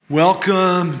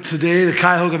Welcome today to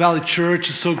Cuyahoga Valley Church.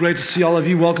 It's so great to see all of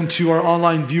you. Welcome to our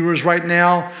online viewers right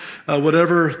now.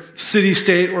 Whatever city,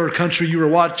 state, or country you are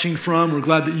watching from, we're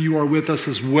glad that you are with us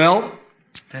as well.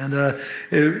 And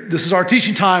this is our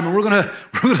teaching time, and we're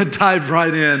gonna dive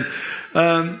right in.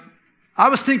 I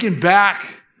was thinking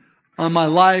back on my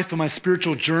life and my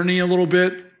spiritual journey a little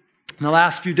bit in the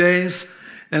last few days,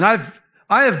 and I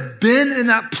have been in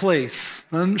that place.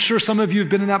 I'm sure some of you have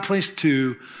been in that place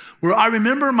too, where I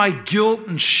remember my guilt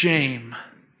and shame,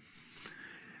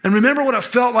 and remember what it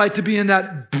felt like to be in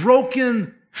that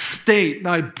broken state,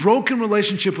 my broken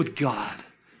relationship with God,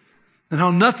 and how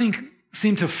nothing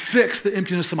seemed to fix the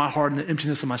emptiness of my heart and the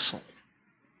emptiness of my soul.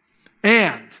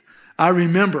 And I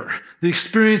remember the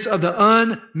experience of the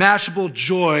unmatchable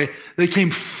joy that came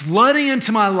flooding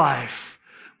into my life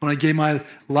when I gave my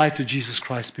life to Jesus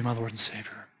Christ to be my Lord and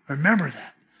Savior. I remember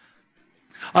that.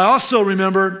 I also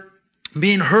remember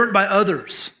being hurt by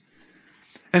others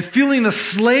and feeling the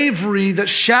slavery that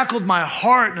shackled my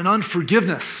heart and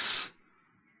unforgiveness.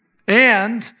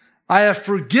 And I have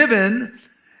forgiven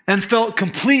and felt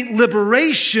complete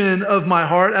liberation of my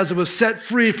heart as it was set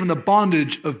free from the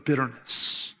bondage of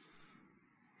bitterness.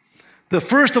 The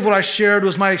first of what I shared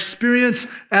was my experience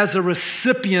as a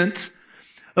recipient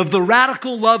of the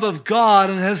radical love of God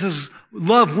and as His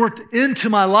love worked into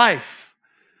my life.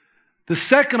 The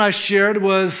second I shared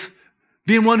was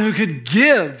being one who could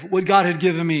give what God had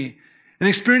given me and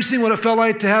experiencing what it felt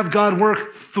like to have God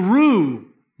work through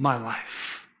my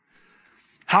life.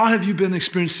 How have you been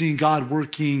experiencing God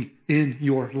working in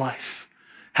your life?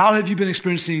 How have you been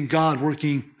experiencing God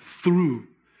working through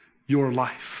your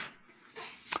life?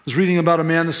 I was reading about a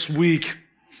man this week,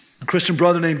 a Christian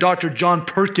brother named Dr. John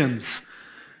Perkins.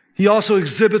 He also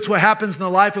exhibits what happens in the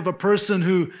life of a person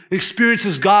who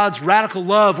experiences God's radical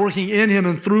love working in him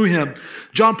and through him.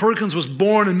 John Perkins was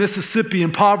born in Mississippi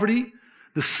in poverty,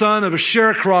 the son of a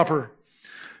sharecropper.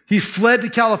 He fled to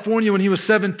California when he was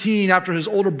 17 after his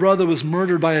older brother was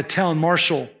murdered by a town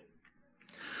marshal.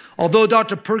 Although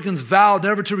Dr. Perkins vowed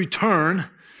never to return,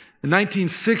 in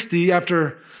 1960,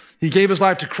 after he gave his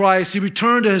life to Christ, he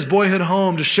returned to his boyhood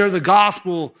home to share the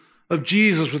gospel of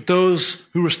Jesus with those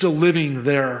who were still living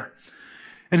there.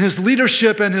 And his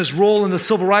leadership and his role in the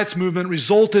civil rights movement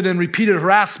resulted in repeated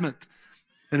harassment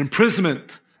and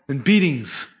imprisonment and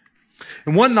beatings.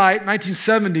 And one night,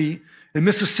 1970, in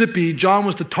Mississippi, John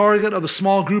was the target of a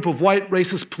small group of white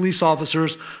racist police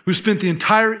officers who spent the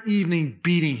entire evening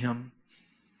beating him.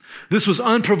 This was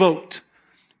unprovoked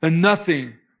and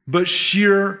nothing but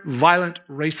sheer violent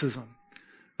racism.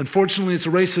 Unfortunately, it's a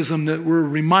racism that we're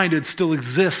reminded still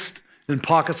exists in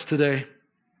pockets today.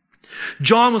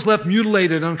 John was left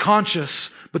mutilated, unconscious,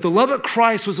 but the love of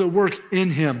Christ was at work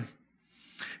in him.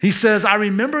 He says, "I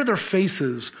remember their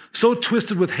faces so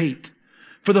twisted with hate.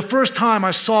 For the first time,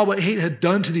 I saw what hate had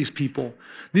done to these people.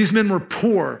 These men were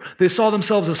poor. They saw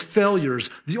themselves as failures.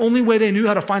 The only way they knew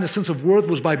how to find a sense of worth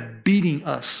was by beating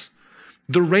us.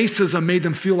 The racism made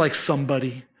them feel like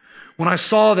somebody. When I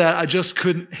saw that, I just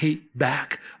couldn't hate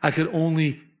back. I could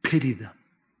only pity them.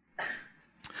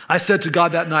 I said to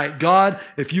God that night, God,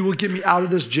 if you will get me out of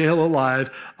this jail alive,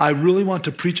 I really want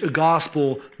to preach a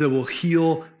gospel that will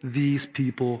heal these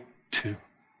people too."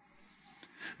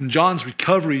 And John's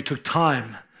recovery took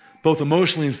time, both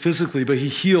emotionally and physically, but he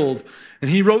healed. And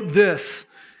he wrote this.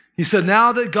 He said,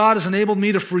 "Now that God has enabled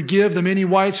me to forgive the many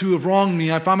whites who have wronged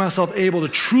me, I find myself able to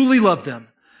truly love them.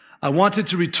 I wanted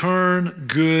to return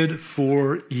good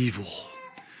for evil."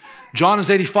 John is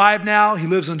 85 now. He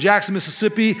lives in Jackson,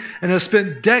 Mississippi, and has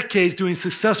spent decades doing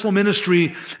successful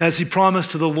ministry as he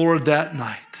promised to the Lord that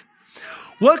night.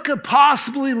 What could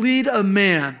possibly lead a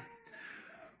man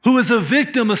who is a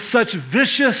victim of such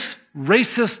vicious,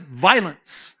 racist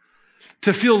violence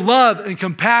to feel love and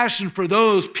compassion for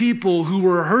those people who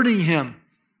were hurting him?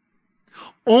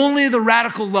 Only the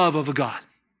radical love of a God.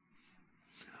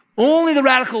 Only the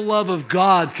radical love of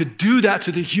God could do that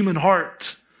to the human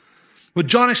heart. What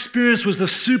John experienced was the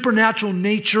supernatural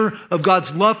nature of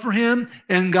God's love for him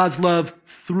and God's love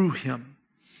through him.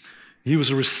 He was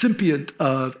a recipient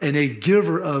of and a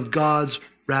giver of God's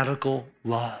radical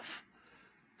love.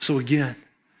 So again,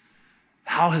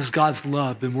 how has God's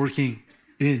love been working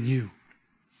in you?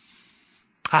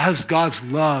 How has God's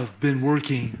love been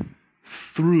working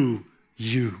through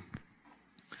you?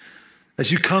 As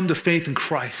you come to faith in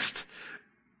Christ,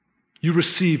 you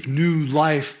receive new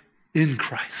life in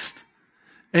Christ.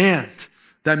 And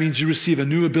that means you receive a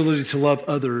new ability to love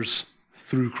others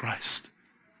through Christ.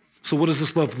 So what does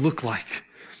this love look like?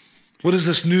 What does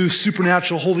this new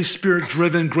supernatural, Holy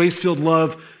Spirit-driven, grace-filled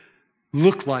love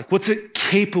look like? What's it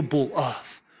capable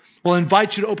of? Well, I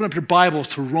invite you to open up your Bibles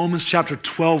to Romans chapter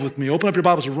 12 with me. Open up your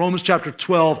Bibles to Romans chapter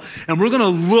 12, and we're going to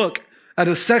look at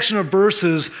a section of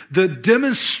verses that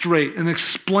demonstrate and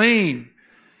explain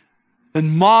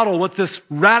and model what this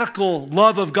radical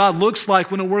love of God looks like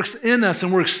when it works in us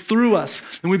and works through us.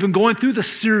 And we've been going through the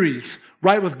series,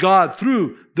 Right with God,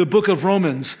 through the book of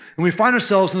Romans. And we find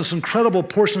ourselves in this incredible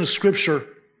portion of Scripture,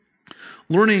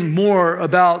 learning more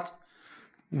about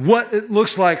what it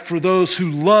looks like for those who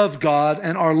love God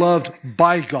and are loved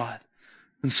by God.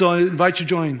 And so I invite you to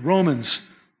join Romans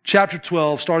chapter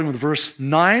 12, starting with verse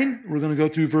 9. We're going to go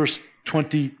through verse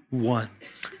 21.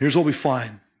 Here's what we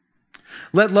find.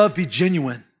 Let love be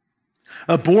genuine.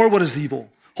 Abhor what is evil.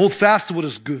 Hold fast to what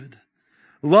is good.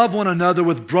 Love one another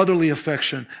with brotherly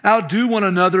affection. Outdo one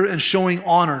another in showing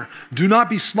honor. Do not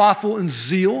be slothful in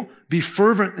zeal. Be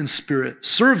fervent in spirit.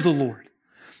 Serve the Lord.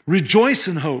 Rejoice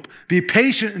in hope. Be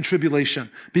patient in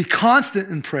tribulation. Be constant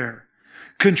in prayer.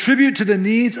 Contribute to the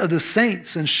needs of the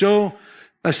saints and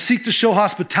seek to show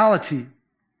hospitality.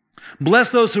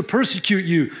 Bless those who persecute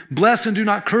you. Bless and do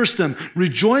not curse them.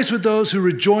 Rejoice with those who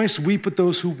rejoice. Weep with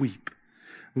those who weep.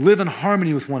 Live in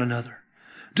harmony with one another.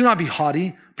 Do not be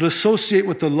haughty, but associate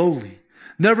with the lowly.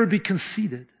 Never be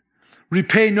conceited.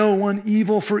 Repay no one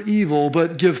evil for evil,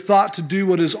 but give thought to do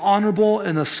what is honorable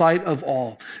in the sight of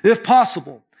all. If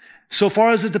possible, so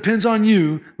far as it depends on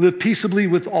you, live peaceably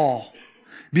with all.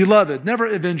 Beloved, never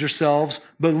avenge yourselves,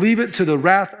 but leave it to the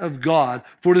wrath of God.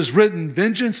 For it is written,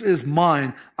 vengeance is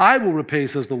mine, I will repay,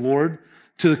 says the Lord.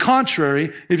 To the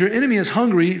contrary, if your enemy is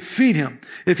hungry, feed him.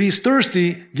 If he's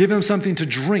thirsty, give him something to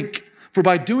drink. For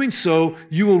by doing so,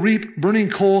 you will reap burning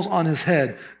coals on his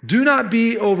head. Do not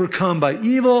be overcome by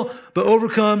evil, but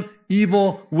overcome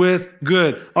evil with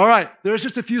good. All right, there's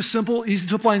just a few simple, easy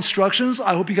to apply instructions.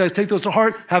 I hope you guys take those to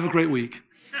heart. Have a great week.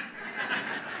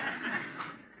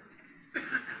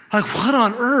 Like, what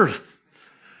on earth?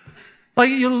 Like,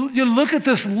 you look at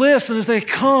this list, and as they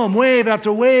come, wave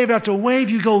after wave after wave,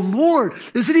 you go, Lord,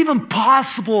 is it even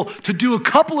possible to do a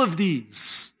couple of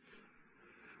these?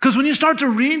 Because when you start to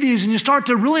read these and you start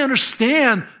to really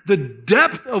understand the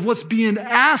depth of what's being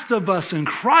asked of us in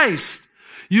Christ,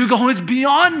 you go, it's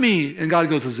beyond me. And God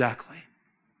goes, exactly.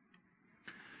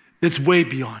 It's way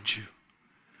beyond you.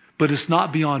 But it's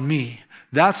not beyond me.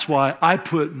 That's why I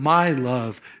put my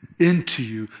love into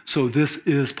you, so this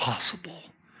is possible.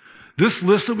 This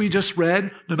list that we just read,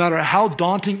 no matter how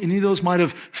daunting any of those might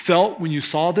have felt when you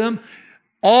saw them,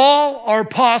 all are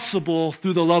possible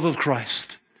through the love of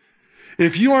Christ.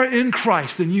 If you are in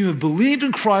Christ and you have believed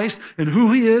in Christ and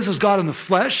who he is as God in the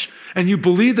flesh, and you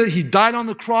believe that he died on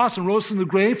the cross and rose from the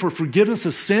grave for forgiveness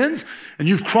of sins, and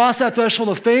you've crossed that threshold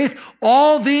of faith,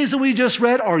 all these that we just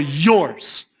read are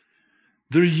yours.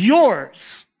 They're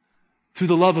yours through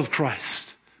the love of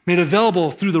Christ, made available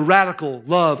through the radical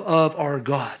love of our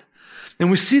God.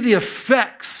 And we see the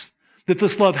effects that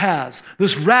this love has,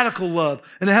 this radical love,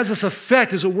 and it has this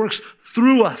effect as it works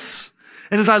through us.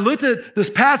 And as I looked at this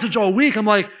passage all week, I'm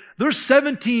like, there's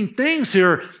 17 things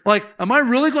here. Like, am I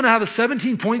really going to have a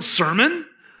 17-point sermon?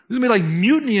 There's going to be like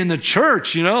mutiny in the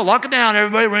church, Lock it down,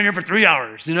 everybody, we're in here for 3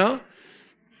 hours,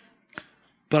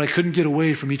 But I couldn't get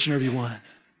away from each and every one.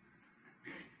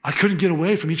 I couldn't get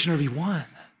away from each and every one.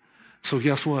 So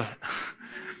guess what?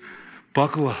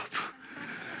 Buckle up.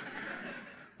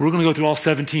 We're going to go through all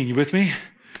 17. You with me?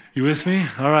 You with me?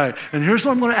 All right. And here's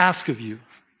what I'm going to ask of you.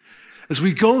 As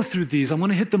we go through these, I'm going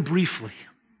to hit them briefly.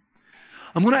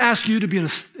 I'm going to ask you to be in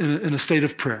a state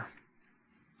of prayer.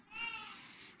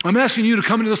 I'm asking you to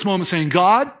come into this moment saying,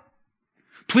 God,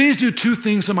 please do two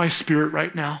things in my spirit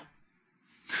right now.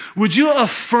 Would you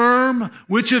affirm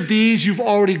which of these you've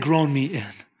already grown me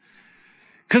in?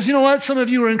 Because you know what? Some of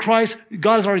you are in Christ.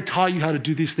 God has already taught you how to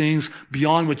do these things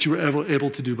beyond what you were ever able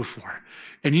to do before.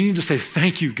 And you need to say,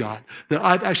 thank you, God, that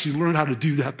I've actually learned how to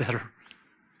do that better.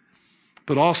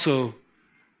 But also,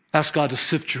 ask God to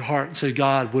sift your heart and say,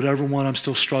 God, whatever one I'm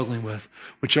still struggling with,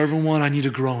 whichever one I need to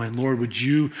grow in, Lord, would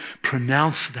you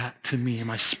pronounce that to me in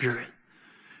my spirit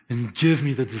and give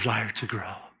me the desire to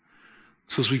grow?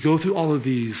 So as we go through all of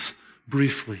these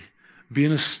briefly, be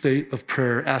in a state of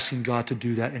prayer, asking God to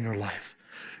do that in your life.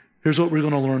 Here's what we're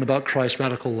going to learn about Christ's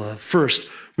radical love. First,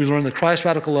 we learn that Christ's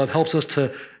radical love helps us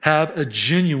to have a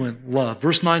genuine love.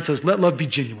 Verse 9 says, let love be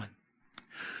genuine.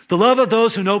 The love of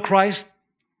those who know Christ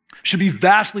should be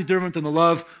vastly different than the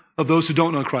love of those who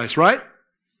don't know Christ, right? It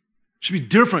should be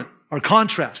different, our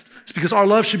contrast. It's because our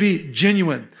love should be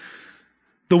genuine.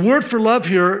 The word for love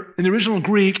here in the original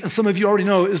Greek, and some of you already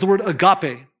know, is the word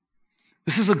agape.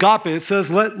 This is agape. It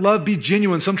says, let love be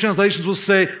genuine. Some translations will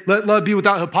say, let love be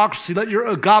without hypocrisy. Let your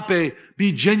agape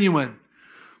be genuine,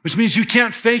 which means you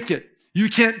can't fake it. You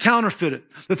can't counterfeit it.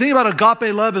 The thing about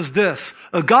agape love is this.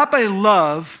 Agape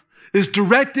love is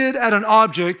directed at an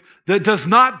object that does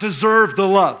not deserve the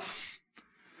love.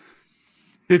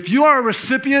 If you are a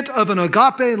recipient of an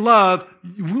agape love,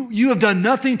 you have done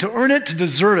nothing to earn it, to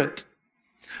deserve it.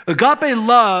 Agape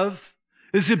love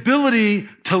is the ability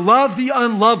to love the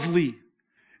unlovely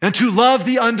and to love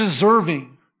the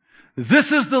undeserving.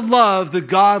 This is the love that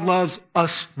God loves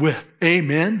us with.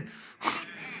 Amen?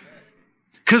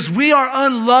 Because we are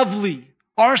unlovely.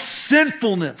 Our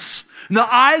sinfulness, in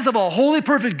the eyes of a holy,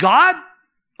 perfect God,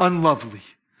 unlovely,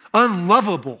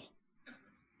 unlovable,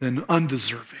 and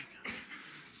undeserving.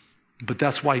 But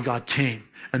that's why God came.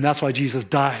 And that's why Jesus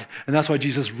died. And that's why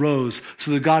Jesus rose,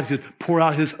 so that God could pour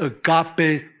out his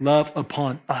agape love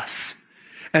upon us.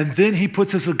 And then he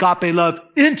puts his agape love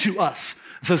into us.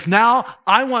 And says, now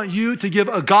I want you to give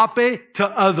agape to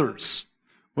others.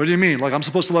 What do you mean? Like I'm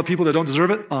supposed to love people that don't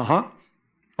deserve it? Uh-huh.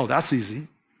 Oh, that's easy.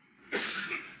 I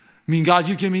mean, God,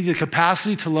 you give me the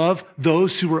capacity to love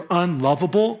those who are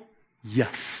unlovable?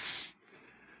 Yes.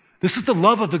 This is the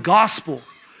love of the gospel.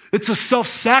 It's a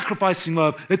self-sacrificing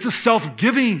love. It's a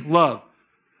self-giving love.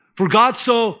 For God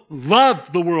so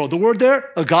loved the world. The word there,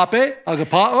 agape,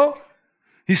 agapao.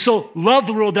 He so loved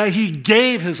the world that he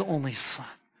gave his only son.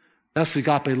 That's the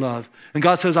agape love. And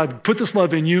God says, I've put this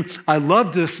love in you. I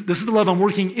love this. This is the love I'm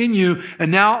working in you.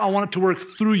 And now I want it to work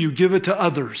through you. Give it to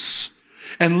others.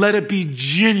 And let it be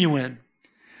genuine,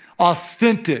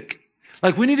 authentic.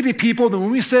 Like we need to be people that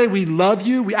when we say we love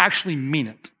you, we actually mean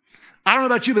it. I don't know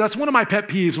about you, but that's one of my pet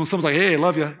peeves when someone's like, hey, I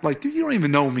love you. Like, dude, you don't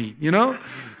even know me, you know?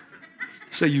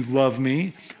 Say you love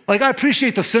me. Like, I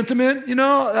appreciate the sentiment, you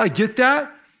know? I get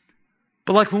that.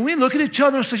 But like when we look at each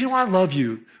other and say, you know, I love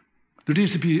you, there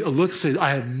needs to be a look that says, I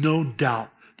have no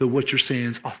doubt that what you're saying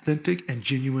is authentic and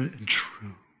genuine and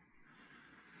true.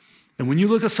 And when you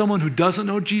look at someone who doesn't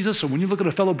know Jesus, or when you look at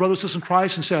a fellow brother or sister in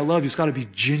Christ and say, I love you, it's got to be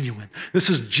genuine. This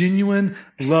is genuine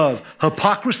love.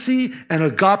 Hypocrisy and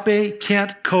agape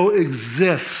can't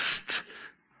coexist.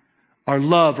 Our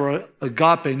love or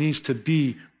agape needs to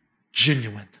be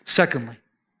genuine. Secondly,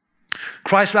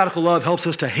 Christ's radical love helps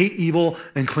us to hate evil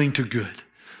and cling to good.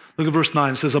 Look at verse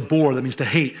 9. It says abhor, that means to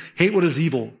hate. Hate what is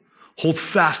evil. Hold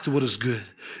fast to what is good.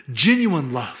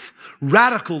 Genuine love.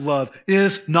 Radical love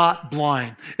is not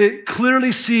blind. It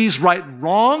clearly sees right and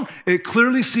wrong. It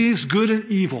clearly sees good and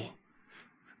evil.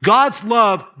 God's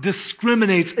love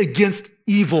discriminates against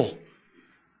evil.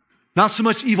 Not so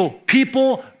much evil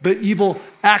people, but evil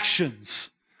actions.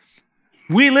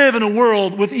 We live in a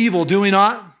world with evil, do we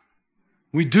not?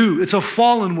 We do. It's a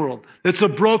fallen world. It's a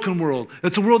broken world.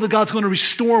 It's a world that God's going to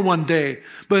restore one day.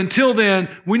 But until then,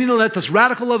 we need to let this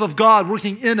radical love of God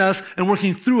working in us and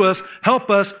working through us help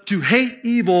us to hate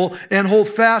evil and hold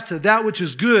fast to that which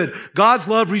is good. God's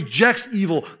love rejects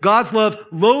evil. God's love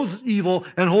loathes evil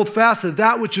and holds fast to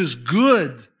that which is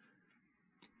good.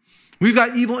 We've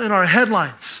got evil in our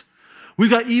headlines. We've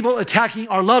got evil attacking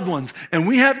our loved ones. And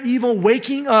we have evil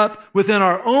waking up within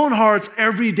our own hearts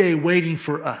every day waiting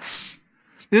for us.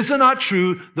 Is it not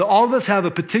true that all of us have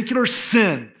a particular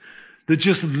sin that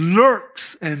just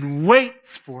lurks and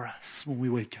waits for us when we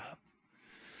wake up?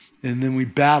 And then we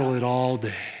battle it all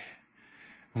day.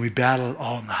 And we battle it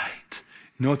all night.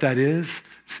 You know what that is?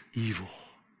 It's evil.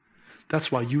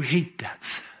 That's why you hate that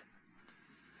sin.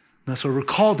 And that's why we're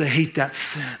called to hate that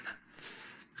sin.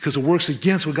 Because it works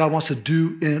against what God wants to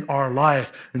do in our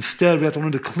life. Instead, we have to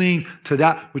learn to cling to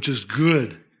that which is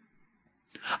good.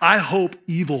 I hope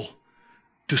evil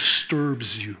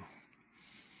disturbs you.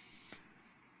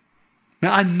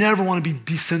 Now, I never want to be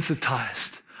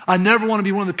desensitized. I never want to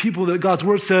be one of the people that God's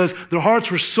word says their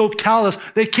hearts were so callous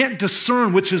they can't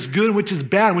discern which is good, which is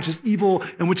bad, which is evil,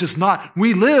 and which is not.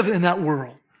 We live in that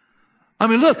world. I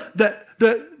mean, look,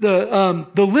 the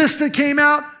list that came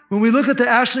out, when we look at the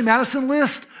Ashley Madison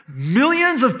list,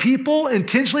 millions of people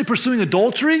intentionally pursuing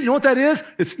adultery. You know what that is?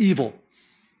 It's evil.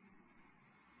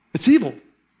 It's evil.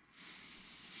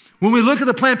 When we look at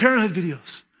the Planned Parenthood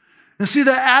videos and see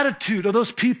the attitude of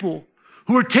those people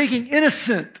who are taking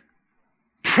innocent,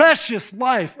 precious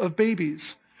life of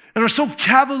babies and are so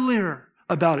cavalier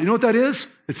about it, you know what that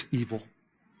is? It's evil.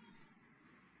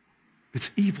 It's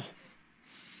evil.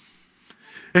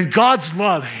 And God's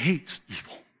love hates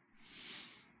evil.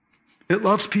 It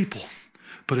loves people,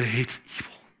 but it hates evil.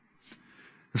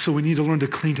 And so we need to learn to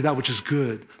cling to that which is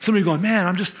good. Some of you are going, man,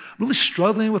 I'm just really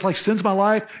struggling with like sins in my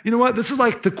life. You know what? This is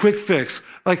like the quick fix.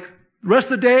 Like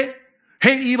rest of the day,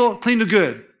 hate evil, cling to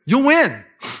good. You'll win.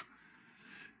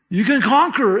 You can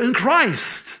conquer in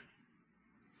Christ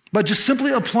by just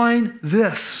simply applying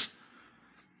this.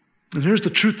 And here's the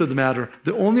truth of the matter.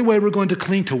 The only way we're going to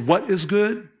cling to what is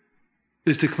good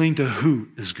is to cling to who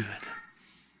is good.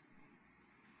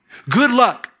 Good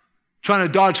luck trying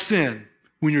to dodge sin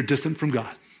when you're distant from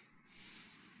God.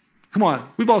 Come on,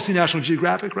 we've all seen National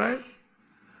Geographic, right?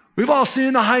 We've all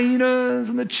seen the hyenas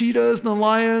and the cheetahs and the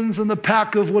lions and the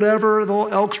pack of whatever, the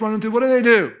little elks running through. What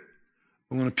do?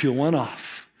 I'm going to peel one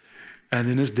off, and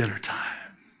then it's dinner time.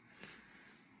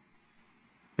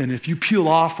 And if you peel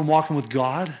off from walking with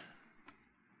God,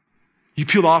 you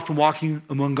peel off from walking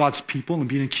among God's people and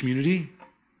being in community,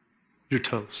 you're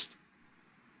toast.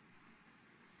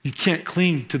 You can't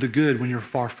cling to the good when you're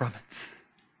far from it.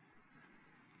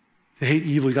 To hate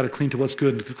evil, you got to cling to what's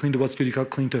good. To cling to what's good, you got to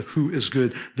cling to who is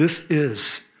good. This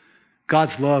is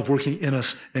God's love working in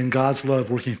us and God's love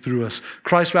working through us.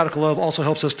 Christ's radical love also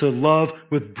helps us to love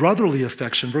with brotherly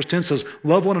affection. Verse 10 says,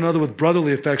 love one another with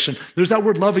brotherly affection. There's that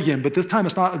word love again, but this time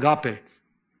it's not agape.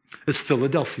 It's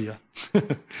Philadelphia.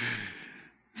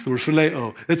 It's the word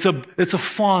phileo. It's a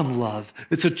fond love.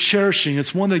 It's a cherishing.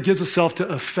 It's one that gives itself to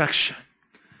affection.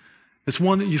 It's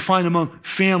one that you find among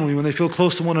family when they feel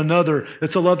close to one another.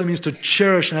 It's a love that means to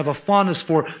cherish and have a fondness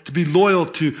for, to be loyal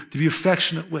to be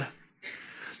affectionate with.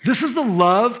 This is the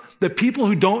love that people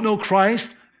who don't know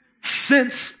Christ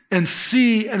sense and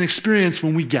see and experience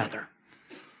when we gather.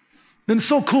 And it's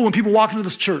so cool when people walk into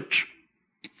this church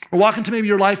or walk into maybe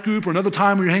your life group or another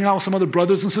time where you're hanging out with some other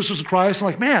brothers and sisters of Christ. And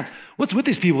like, man, what's with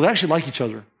these people? They actually like each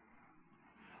other.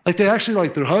 Like they're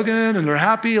hugging and they're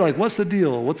happy. Like, what's the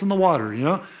deal? What's in the water, you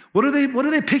know? What are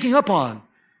they picking up on?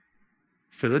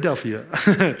 Philadelphia.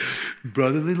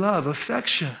 Brotherly love,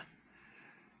 affection.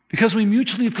 Because we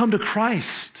mutually have come to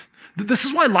Christ. This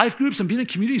is why life groups and being in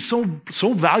community is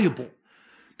so valuable.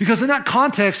 Because in that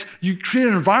context, you create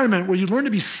an environment where you learn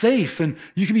to be safe and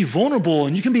you can be vulnerable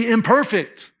and you can be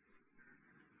imperfect.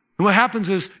 And what happens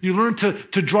is you learn to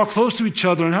draw close to each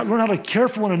other and learn how to care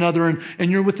for one another,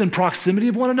 and you're within proximity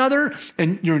of one another,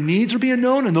 and your needs are being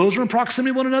known, and those are in proximity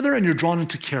of one another, and you're drawn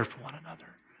into care for one another.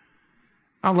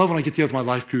 I love when I get together with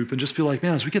my life group and just feel like,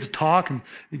 man, as we get to talk and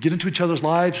get into each other's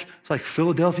lives, it's like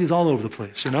Philadelphia is all over the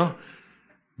place, you know?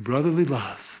 Brotherly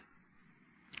love,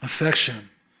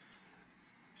 affection.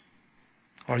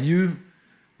 Are you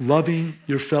loving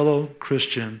your fellow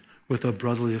Christian with a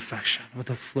brotherly affection, with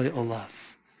a phileo love?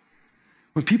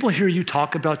 When people hear you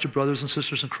talk about your brothers and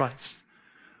sisters in Christ,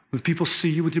 when people see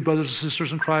you with your brothers and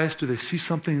sisters in Christ, do they see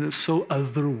something that's so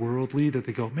otherworldly that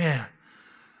they go, man,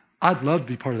 I'd love to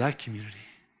be part of that community.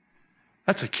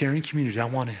 That's a caring community I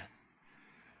want in.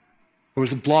 Or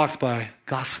is it blocked by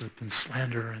gossip and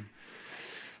slander and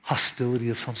hostility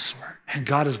of some sort? And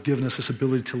God has given us this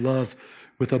ability to love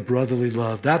with a brotherly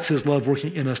love. That's his love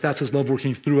working in us. That's his love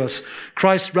working through us.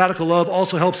 Christ's radical love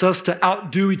also helps us to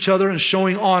outdo each other in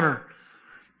showing honor.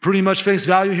 Pretty much face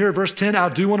value here, verse 10,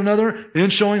 outdo one another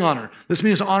in showing honor. This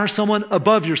means to honor someone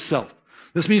above yourself.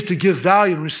 This means to give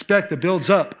value and respect that builds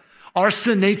up. Our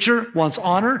sin nature wants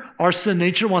honor. Our sin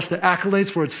nature wants the accolades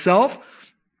for itself.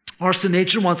 Our sin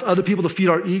nature wants other people to feed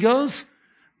our egos.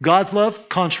 God's love,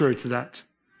 contrary to that.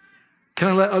 Can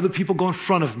I let other people go in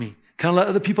front of me? Can I let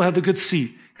other people have the good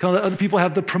seat? Can I let other people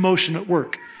have the promotion at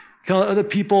work? Can I let other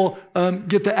people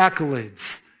get the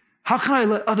accolades? How can I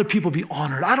let other people be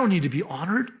honored? I don't need to be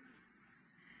honored.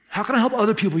 How can I help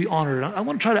other people be honored? I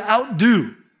want to try to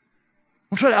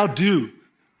outdo.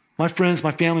 My friends,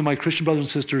 my family, my Christian brothers and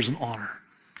sisters in honor.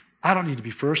 I don't need to be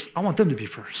first. I want them to be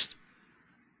first.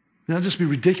 You know, it'd just be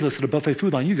ridiculous at a buffet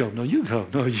food line. You go. No, you go.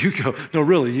 No, you go. No,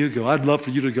 really, you go. I'd love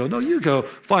for you to go. No, you go.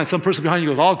 Fine. Some person behind you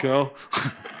goes, I'll go.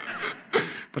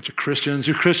 Bunch of Christians.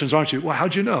 You're Christians, aren't you? Well,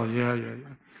 how'd you know? Yeah.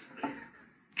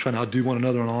 Trying to outdo one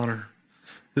another in honor.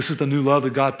 This is the new love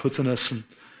that God puts in us, and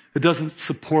it doesn't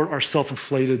support our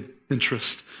self-inflated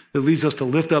interest. It leads us to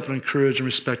lift up and encourage and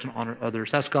respect and honor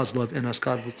others. That's God's love in us,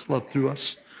 God's love through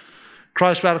us.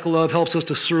 Christ's radical love helps us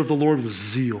to serve the Lord with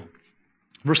zeal.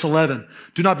 Verse 11,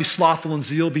 do not be slothful in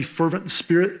zeal, be fervent in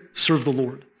spirit, serve the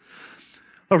Lord.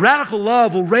 A radical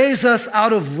love will raise us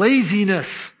out of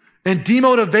laziness and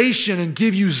demotivation and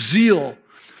give you zeal.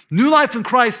 New life in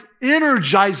Christ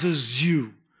energizes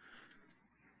you.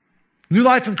 New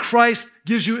life in Christ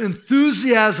gives you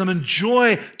enthusiasm and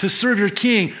joy to serve your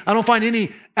King. I don't find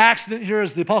any accident here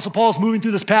as the Apostle Paul is moving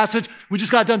through this passage. We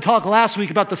just got done talking last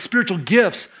week about the spiritual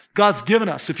gifts God's given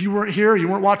us. If you weren't here, you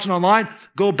weren't watching online,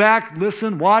 go back,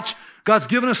 listen, watch. God's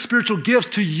given us spiritual gifts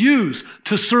to use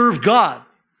to serve God.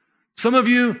 Some of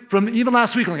you from even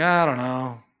last week are like, I don't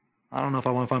know. I don't know if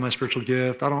I want to find my spiritual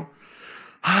gift. I don't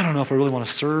know if I really want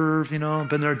to serve,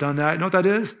 been there, done that. You know what that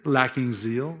is? Lacking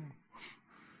zeal.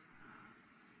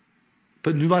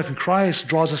 But new life in Christ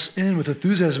draws us in with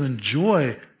enthusiasm and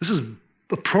joy. This is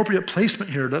appropriate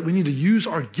placement here, that we need to use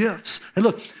our gifts. And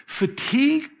look,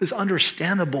 fatigue is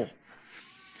understandable.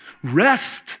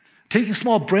 Rest, taking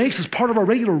small breaks is part of our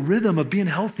regular rhythm of being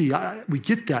healthy. We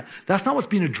get that. That's not what's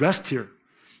being addressed here.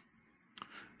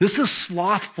 This is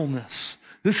slothfulness.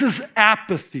 This is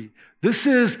apathy. This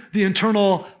is the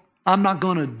internal, I'm not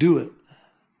going to do it.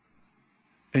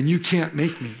 And you can't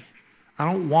make me. I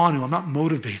don't want to. I'm not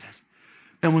motivated.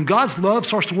 And when God's love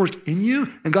starts to work in you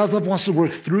and God's love wants to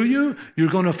work through you, you're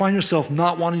going to find yourself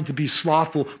not wanting to be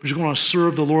slothful, but you're going to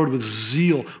serve the Lord with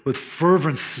zeal, with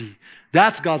fervency.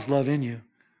 That's God's love in you.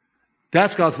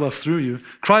 That's God's love through you.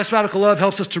 Christ's radical love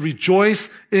helps us to rejoice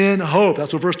in hope.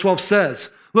 That's what verse 12 says.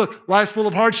 Look, life's full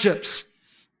of hardships.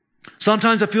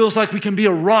 Sometimes it feels like we can be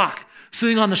a rock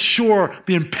sitting on the shore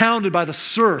being pounded by the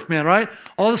surf, man, right?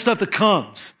 All the stuff that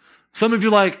comes. Some of you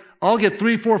are like, I'll get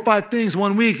 3, 4, 5 things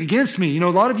 1 week against me. A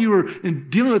lot of you are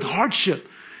dealing with hardship.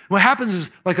 What happens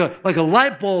is like a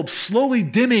light bulb slowly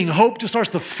dimming, hope just starts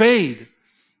to fade.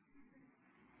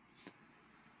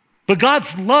 But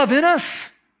God's love in us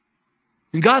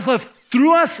and God's love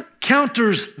through us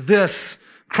counters this.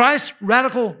 Christ's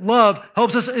radical love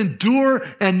helps us endure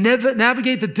and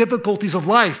navigate the difficulties of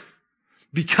life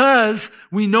because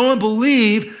we know and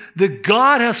believe that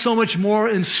God has so much more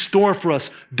in store for us.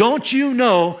 Don't you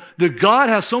know that God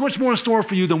has so much more in store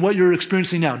for you than what you're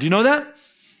experiencing now? Do you know that?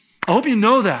 I hope you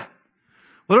know that.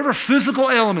 Whatever physical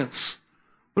ailments,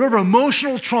 whatever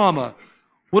emotional trauma,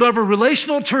 whatever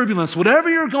relational turbulence, whatever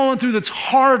you're going through that's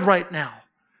hard right now,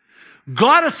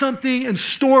 God has something in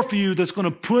store for you that's going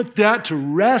to put that to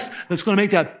rest, that's going to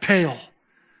make that pale.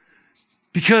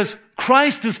 Because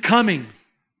Christ is coming.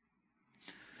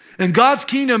 And God's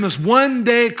kingdom is one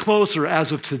day closer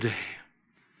as of today.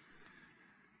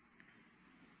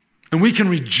 And we can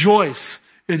rejoice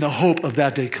in the hope of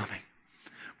that day coming.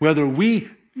 Whether we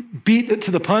beat it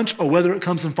to the punch or whether it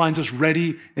comes and finds us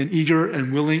ready and eager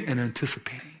and willing and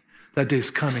anticipating. That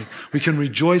day's coming. We can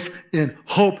rejoice in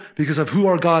hope because of who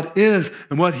our God is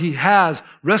and what he has.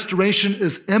 Restoration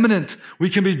is imminent. We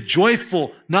can be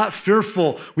joyful, not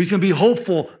fearful. We can be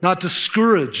hopeful, not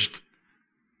discouraged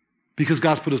because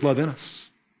God's put his love in us.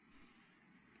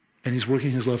 And he's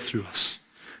working his love through us.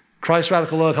 Christ's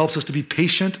radical love helps us to be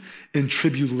patient in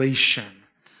tribulation.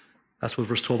 That's what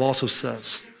verse 12 also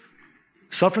says.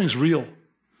 Suffering's real.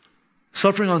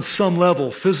 Suffering on some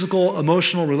level, physical,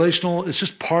 emotional, relational, it's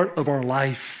just part of our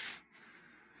life.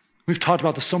 We've talked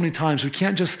about this so many times. We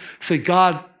can't just say,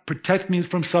 God, protect me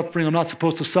from suffering. I'm not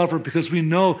supposed to suffer, because we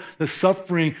know that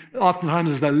suffering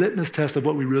oftentimes is that litmus test of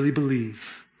what we really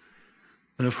believe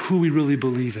and of who we really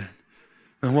believe in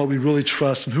and what we really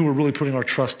trust and who we're really putting our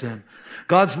trust in.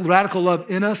 God's radical love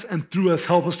in us and through us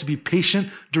help us to be patient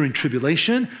during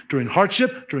tribulation, during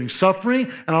hardship, during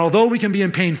suffering. And although we can be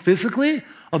in pain physically,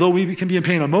 although we can be in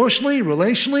pain emotionally,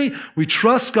 relationally, we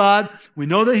trust God. We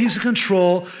know that he's in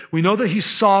control. We know that he's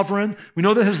sovereign. We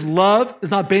know that his love is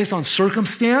not based on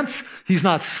circumstance. He's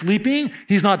not sleeping.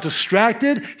 He's not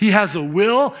distracted. He has a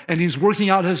will, and he's working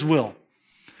out his will.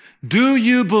 Do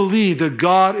you believe that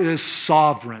God is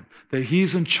sovereign, that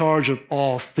he's in charge of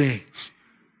all things,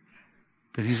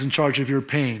 that he's in charge of your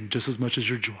pain just as much as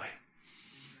your joy?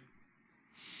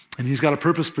 And he's got a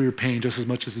purpose for your pain just as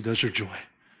much as he does your joy.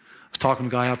 I was talking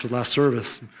to a guy after the last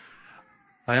service.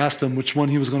 I asked him which one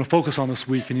he was going to focus on this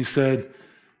week, and he said,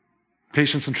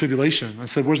 patience and tribulation. I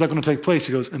said, where's that going to take place?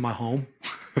 He goes, in my home.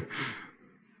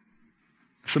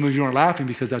 Some of you aren't laughing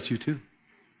because that's you too.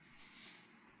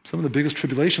 Some of the biggest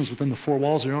tribulations within the four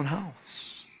walls of your own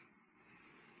house.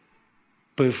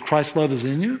 But if Christ's love is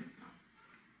in you,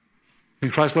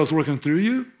 and Christ's love is working through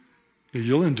you,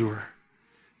 you'll endure,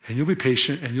 and you'll be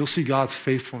patient, and you'll see God's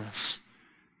faithfulness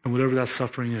and whatever that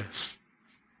suffering is.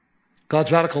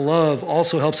 God's radical love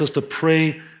also helps us to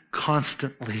pray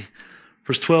constantly.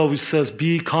 Verse 12, he says,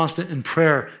 be constant in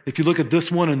prayer. If you look at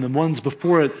this one and the ones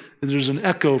before it, there's an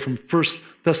echo from 1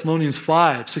 Thessalonians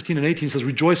 5, 16 and 18. It says,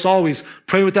 rejoice always,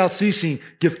 pray without ceasing,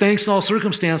 give thanks in all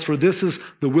circumstance, for this is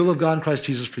the will of God in Christ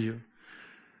Jesus for you.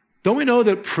 Don't we know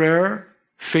that prayer,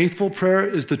 faithful prayer,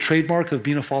 is the trademark of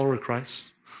being a follower of Christ?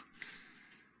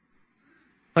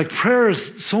 Like, prayer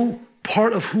is so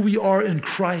part of who we are in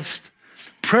Christ.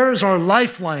 Prayer is our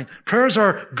lifeline. Prayer is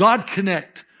our God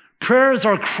connect. Prayer is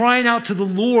our crying out to the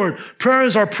Lord. Prayer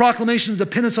is our proclamation of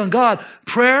dependence on God.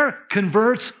 Prayer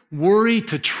converts worry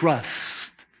to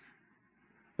trust.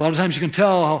 A lot of times you can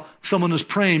tell how someone is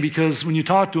praying because when you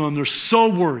talk to them, they're so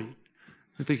worried.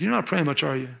 You think, you're not praying much,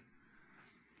 are you?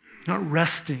 You're not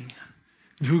resting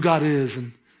in who God is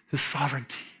and his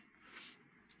sovereignty.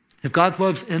 If God's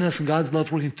love's in us and God's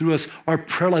love working through us, our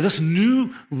prayer life, this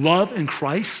new love in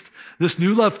Christ, this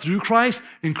new love through Christ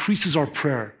increases our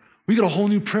prayer. We get a whole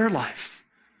new prayer life.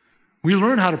 We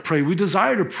learn how to pray. We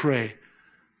desire to pray.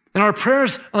 And our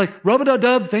prayers, like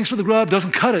rub-a-dub-dub, thanks for the grub,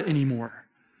 doesn't cut it anymore.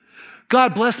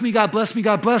 God bless me, God bless me,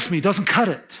 God bless me, doesn't cut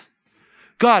it.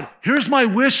 God, here's my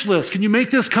wish list. Can you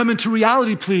make this come into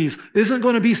reality, please? Isn't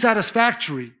going to be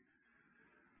satisfactory.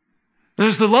 And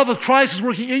as the love of Christ is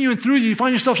working in you and through you, you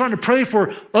find yourself starting to pray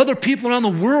for other people around the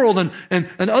world and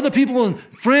other people and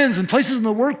friends and places in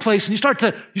the workplace, and you start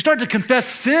to confess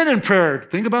sin in prayer.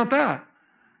 Think about that.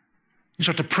 You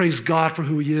start to praise God for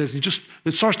who he is. And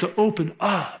it starts to open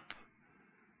up.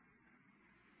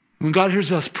 When God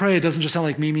hears us pray, it doesn't just sound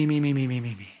like me. Man,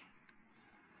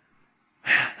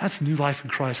 that's new life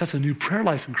in Christ. That's a new prayer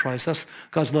life in Christ. That's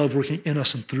God's love working in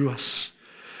us and through us.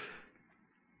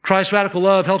 Christ's radical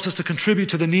love helps us to contribute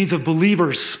to the needs of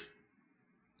believers.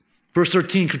 Verse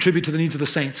 13, contribute to the needs of the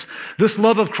saints. This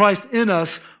love of Christ in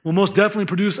us will most definitely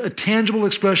produce a tangible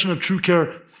expression of true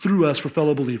care through us for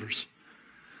fellow believers.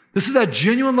 This is that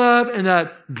genuine love and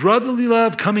that brotherly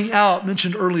love coming out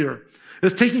mentioned earlier.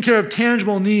 It's taking care of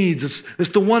tangible needs. It's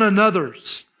the one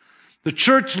another's. The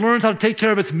church learns how to take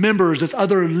care of its members, its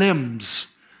other limbs.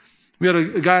 We had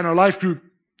a guy in our life group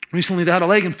recently that had a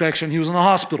leg infection. He was in the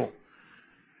hospital.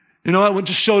 You know, I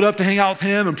just showed up to hang out with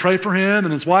him and pray for him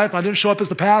and his wife. I didn't show up as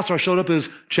the pastor. I showed up as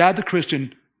Chad the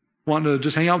Christian, wanting to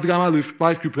just hang out with the guy in my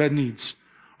life group who had needs.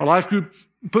 Our life group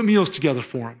put meals together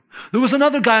for him. There was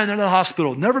another guy in there in the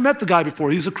hospital. Never met the guy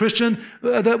before. He's a Christian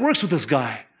that works with this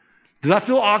guy. Did that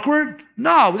feel awkward?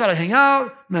 No, we got to hang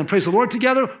out, man, praise the Lord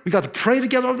together. We got to pray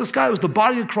together over this guy. It was the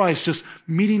body of Christ just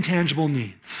meeting tangible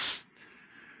needs.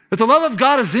 If the love of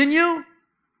God is in you,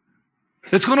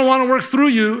 it's going to want to work through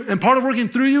you, and part of working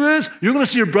through you is you're going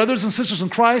to see your brothers and sisters in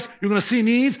Christ, you're going to see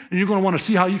needs, and you're going to want to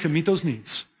see how you can meet those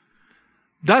needs.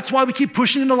 That's why we keep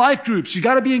pushing into life groups. You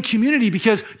got to be in community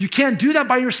because you can't do that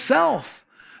by yourself.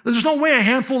 There's no way a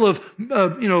handful of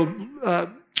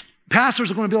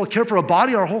pastors are going to be able to care for a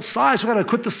body our whole size. We've got to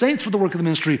equip the saints for the work of the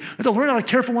ministry. We have to learn how to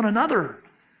care for one another,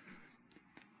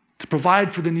 to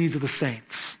provide for the needs of the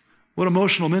saints. What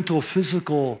emotional, mental,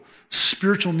 physical,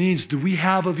 spiritual needs do we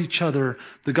have of each other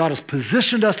that God has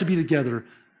positioned us to be together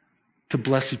to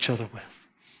bless each other with?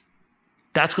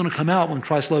 That's going to come out when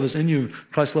Christ's love is in you.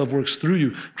 Christ's love works through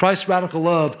you. Christ's radical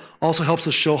love also helps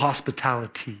us show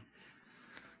hospitality.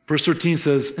 Verse 13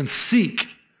 says, and seek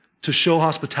to show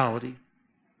hospitality.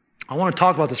 I want to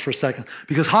talk about this for a second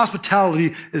because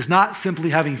hospitality is not simply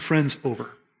having friends over.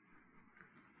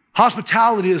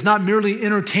 Hospitality is not merely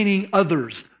entertaining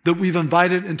others that we've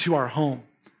invited into our home.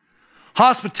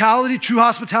 Hospitality, true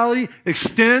hospitality,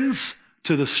 extends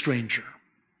to the stranger.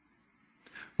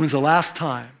 When's the last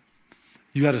time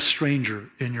you had a stranger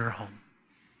in your home?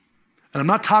 And I'm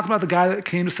not talking about the guy that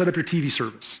came to set up your TV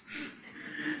service.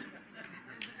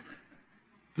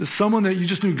 There's someone that you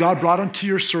just knew God brought into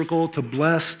your circle to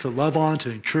bless, to love on, to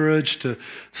encourage, to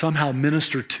somehow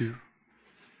minister to.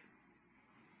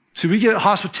 See, we get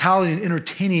hospitality and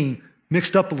entertaining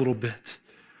mixed up a little bit.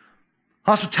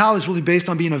 Hospitality is really based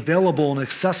on being available and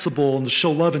accessible and to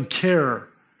show love and care.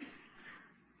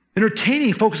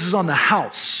 Entertaining focuses on the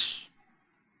house.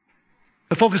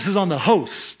 It focuses on the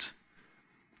host.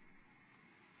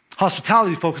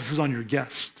 Hospitality focuses on your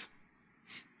guest.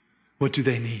 What do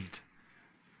they need?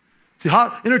 See,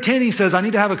 entertaining says, I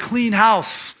need to have a clean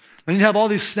house. I need to have all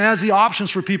these snazzy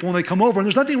options for people when they come over, and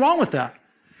there's nothing wrong with that.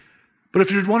 But if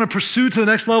you want to pursue to the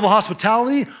next level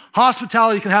hospitality,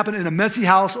 hospitality can happen in a messy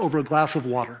house over a glass of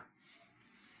water.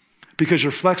 Because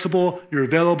you're flexible, you're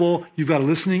available, you've got a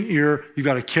listening ear, you've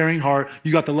got a caring heart,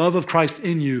 you've got the love of Christ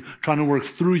in you, trying to work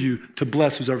through you to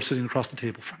bless who's ever sitting across the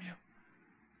table from you.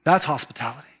 That's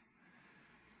hospitality.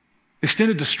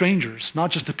 Extended to strangers, not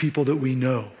just to people that we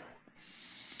know.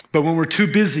 But when we're too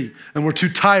busy and we're too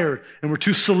tired and we're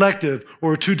too selective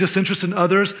or we're too disinterested in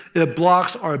others, it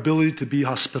blocks our ability to be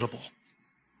hospitable.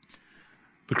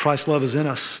 But Christ's love is in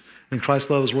us and Christ's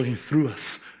love is working through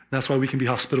us. And that's why we can be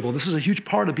hospitable. This is a huge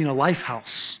part of being a life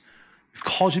house. We've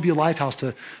called you to be a life house,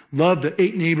 to love the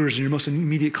 8 neighbors in your most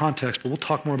immediate context, but we'll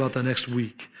talk more about that next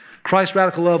week. Christ's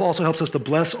radical love also helps us to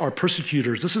bless our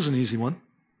persecutors. This is an easy one.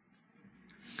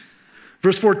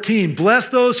 Verse 14, bless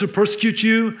those who persecute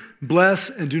you,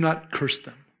 bless and do not curse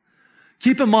them.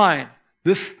 Keep in mind,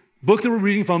 this book that we're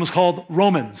reading from is called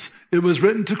Romans. It was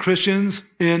written to Christians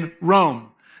in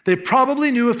Rome. They probably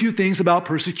knew a few things about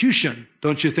persecution,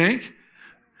 don't you think?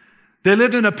 They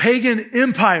lived in a pagan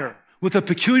empire with a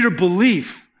peculiar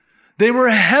belief. They were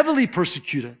heavily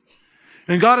persecuted.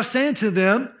 And God is saying to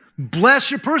them, bless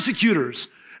your persecutors.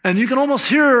 And you can almost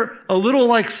hear a little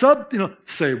like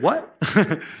say what?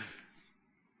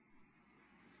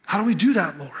 How do we do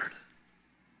that, Lord?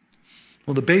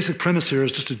 Well, the basic premise here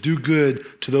is just to do good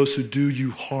to those who do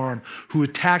you harm, who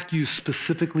attack you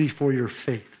specifically for your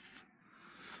faith.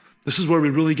 This is where we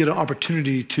really get an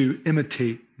opportunity to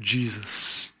imitate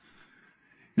Jesus.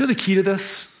 You know the key to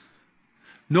this?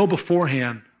 Know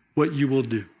beforehand what you will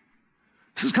do.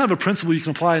 This is kind of a principle you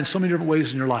can apply in so many different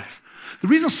ways in your life. The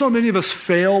reason so many of us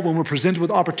fail when we're presented with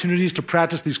opportunities to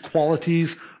practice these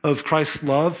qualities of Christ's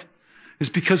love is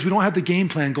because we don't have the game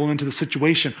plan going into the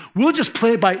situation. We'll just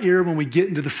play it by ear when we get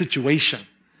into the situation.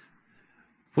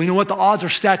 Well, you know what? The odds are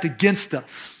stacked against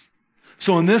us.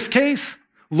 So in this case,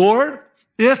 Lord,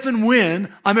 if and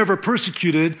when I'm ever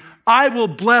persecuted, I will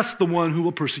bless the one who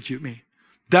will persecute me.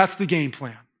 That's the game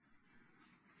plan.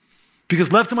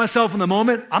 Because left to myself in the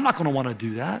moment, I'm not going to want to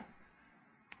do that.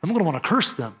 I'm going to want to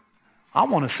curse them. I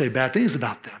want to say bad things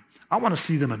about them. I want to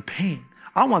see them in pain.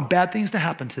 I want bad things to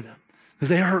happen to them because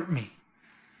they hurt me.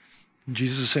 And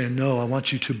Jesus is saying, no, I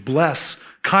want you to bless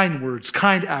kind words,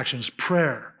 kind actions,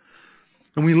 prayer.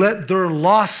 And we let their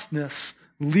lostness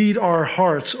lead our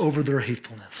hearts over their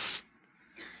hatefulness.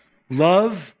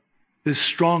 Love is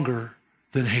stronger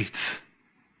than hate.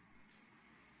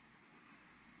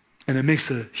 And it makes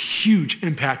a huge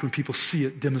impact when people see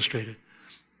it demonstrated.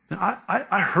 And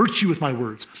I hurt you with my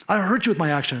words. I hurt you with my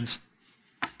actions.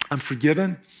 I'm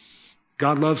forgiven.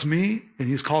 God loves me, and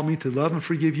he's called me to love and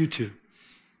forgive you too.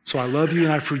 So I love you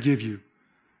and I forgive you.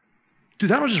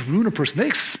 Dude, that'll just ruin a person. They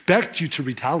expect you to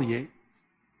retaliate,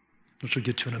 which we'll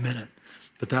get to in a minute.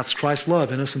 But that's Christ's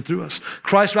love in us and through us.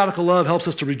 Christ's radical love helps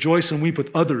us to rejoice and weep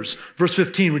with others. Verse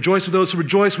 15, rejoice with those who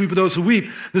rejoice, weep with those who weep.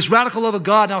 This radical love of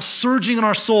God now surging in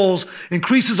our souls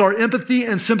increases our empathy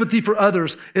and sympathy for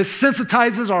others. It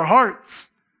sensitizes our hearts.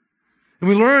 And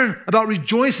we learn about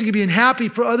rejoicing and being happy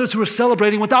for others who are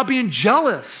celebrating without being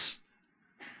jealous.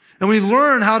 And we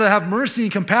learn how to have mercy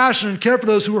and compassion and care for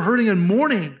those who are hurting and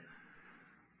mourning.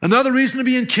 Another reason to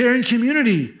be in caring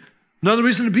community. Another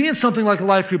reason to be in something like a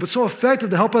life group. It's so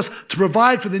effective to help us to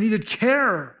provide for the needed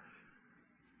care.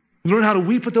 We learn how to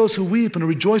weep with those who weep and to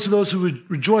rejoice with those who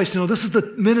rejoice. You know, this is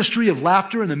the ministry of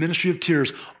laughter and the ministry of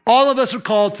tears. All of us are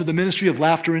called to the ministry of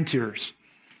laughter and tears.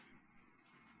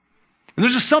 And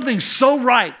there's just something so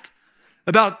right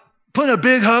about putting a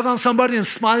big hug on somebody and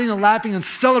smiling and laughing and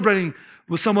celebrating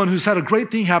with someone who's had a great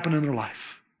thing happen in their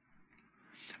life.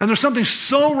 And there's something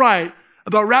so right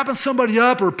about wrapping somebody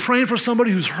up or praying for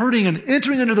somebody who's hurting and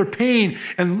entering into their pain.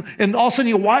 And all of a sudden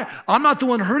you go, why? I'm not the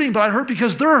one hurting, but I hurt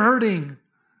because they're hurting.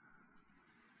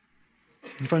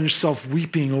 You find yourself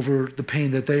weeping over the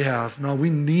pain that they have. No, we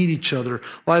need each other.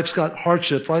 Life's got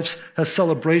hardship. Life has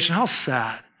celebration. How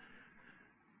sad.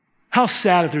 How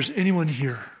sad if there's anyone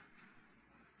here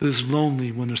that is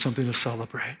lonely when there's something to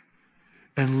celebrate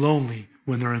and lonely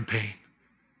when they're in pain.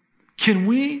 Can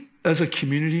we, as a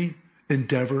community,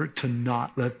 endeavor to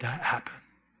not let that happen?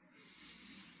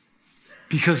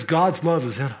 Because God's love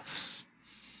is in us.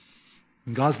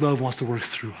 And God's love wants to work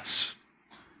through us.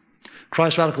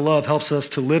 Christ's radical love helps us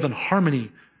to live in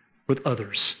harmony with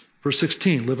others. Verse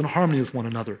 16, live in harmony with one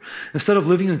another. Instead of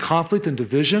living in conflict and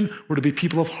division, we're to be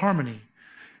people of harmony.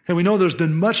 And we know there's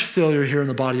been much failure here in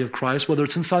the body of Christ, whether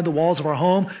it's inside the walls of our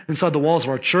home, inside the walls of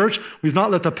our church. We've not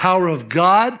let the power of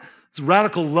God, His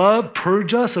radical love,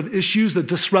 purge us of issues that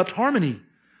disrupt harmony.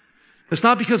 It's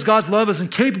not because God's love is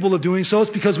incapable of doing so. It's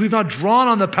because we've not drawn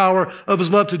on the power of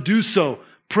His love to do so.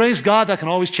 Praise God, that can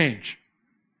always change.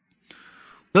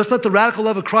 Let's let the radical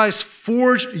love of Christ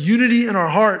forge unity in our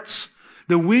hearts,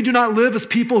 that we do not live as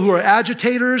people who are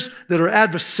agitators, that are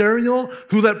adversarial,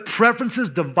 who let preferences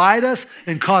divide us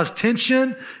and cause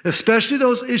tension, especially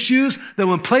those issues that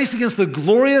when placed against the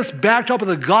glorious backdrop of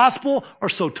the gospel are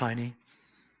so tiny.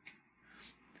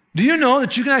 Do you know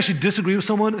that you can actually disagree with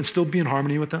someone and still be in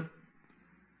harmony with them?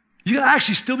 You can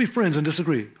actually still be friends and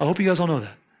disagree. I hope you guys all know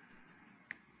that.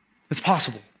 It's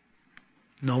possible.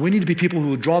 No, we need to be people who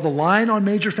would draw the line on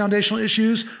major foundational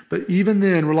issues, but even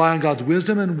then rely on God's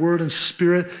wisdom and word and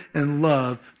spirit and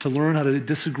love to learn how to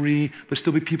disagree, but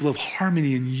still be people of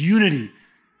harmony and unity.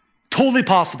 Totally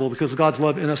possible because of God's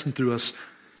love in us and through us.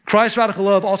 Christ's radical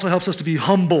love also helps us to be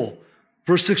humble.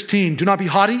 Verse 16, do not be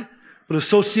haughty, but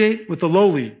associate with the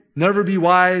lowly. Never be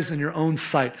wise in your own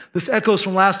sight. This echoes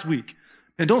from last week.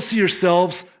 And don't see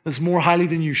yourselves as more highly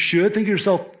than you should. Think of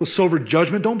yourself with sober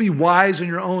judgment. Don't be wise in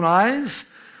your own eyes.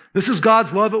 This is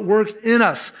God's love at work in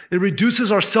us. It reduces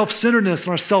our self-centeredness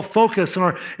and our self-focus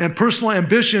and personal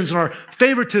ambitions and our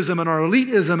favoritism and our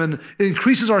elitism, and it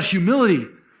increases our humility.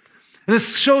 And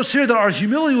this shows here that our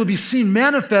humility will be seen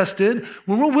manifested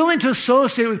when we're willing to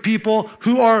associate with people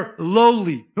who are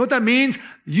lowly. You know what that means?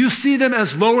 You see them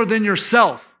as lower than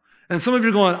yourself. And some of you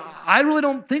are going, I really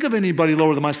don't think of anybody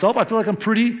lower than myself. I feel like I'm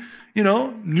pretty,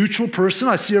 neutral person.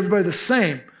 I see everybody the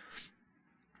same.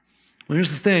 Well,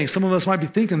 here's the thing. Some of us might be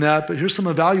thinking that, but here's some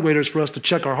evaluators for us to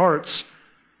check our hearts.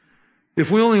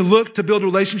 If we only look to build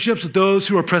relationships with those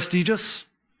who are prestigious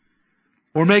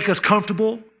or make us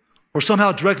comfortable or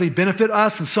somehow directly benefit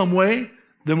us in some way,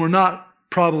 then we're not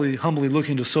probably humbly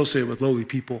looking to associate with lowly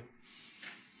people.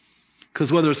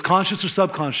 Because whether it's conscious or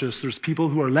subconscious, there's people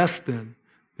who are less than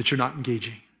that you're not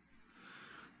engaging.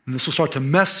 And this will start to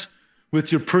mess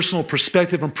with your personal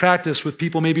perspective and practice with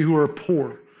people maybe who are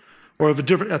poor or of a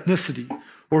different ethnicity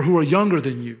or who are younger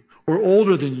than you or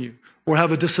older than you or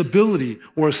have a disability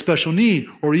or a special need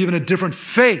or even a different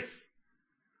faith.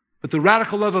 But the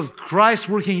radical love of Christ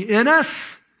working in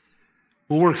us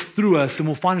will work through us and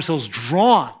we'll find ourselves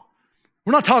drawn.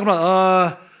 We're not talking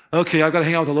about, okay, I've got to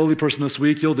hang out with a lowly person this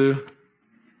week. You'll do.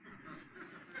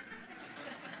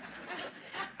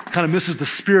 Kind of misses the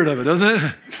spirit of it, doesn't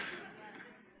it?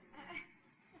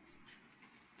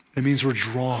 It means we're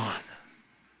drawn.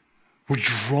 We're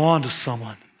drawn to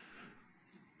someone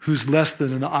who's less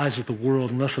than in the eyes of the world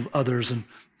and less of others, and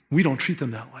we don't treat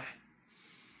them that way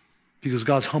because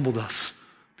God's humbled us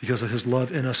because of his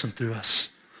love in us and through us.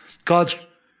 God's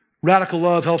radical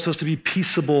love helps us to be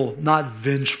peaceable, not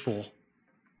vengeful.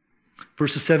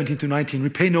 Verses 17 through 19,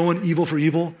 repay no one evil for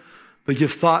evil, but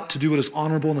give thought to do what is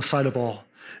honorable in the sight of all.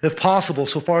 If possible,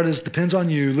 so far as it depends on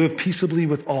you, live peaceably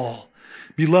with all.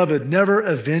 Beloved, never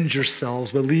avenge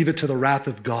yourselves, but leave it to the wrath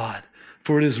of God.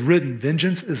 For it is written,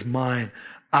 vengeance is mine.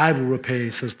 I will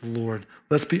repay, says the Lord.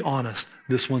 Let's be honest,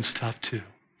 this one's tough too.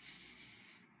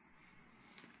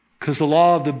 Because the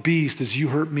law of the beast is you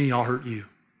hurt me, I'll hurt you.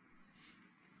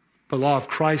 The law of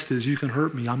Christ is you can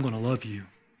hurt me, I'm going to love you.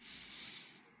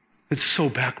 It's so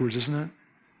backwards, isn't it?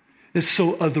 It's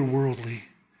so otherworldly.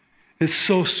 It's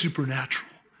so supernatural.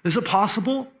 Is it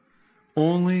possible?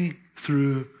 Only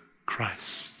through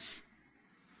Christ.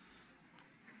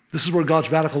 This is where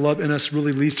God's radical love in us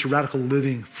really leads to radical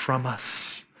living from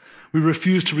us. We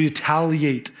refuse to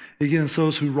retaliate against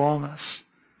those who wrong us.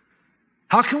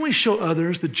 How can we show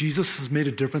others that Jesus has made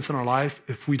a difference in our life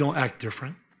if we don't act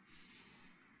different?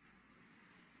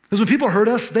 Because when people hurt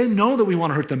us, they know that we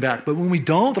want to hurt them back. But when we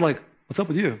don't, they're like, what's up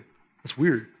with you? That's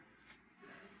weird.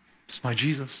 It's my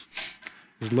Jesus.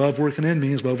 His love working in me,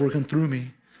 his love working through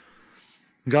me.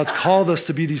 And God's called us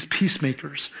to be these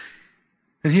peacemakers.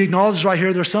 And he acknowledges right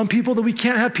here, there's some people that we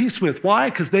can't have peace with. Why?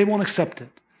 Because they won't accept it.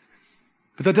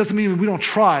 But that doesn't mean we don't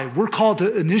try. We're called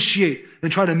to initiate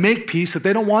and try to make peace. If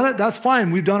they don't want it, that's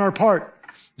fine. We've done our part.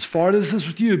 As far as this is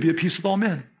with you, be at peace with all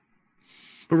men.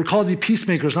 But we're called to be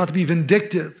peacemakers, not to be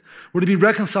vindictive. We're to be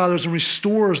reconcilers and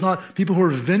restorers, not people who are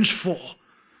vengeful,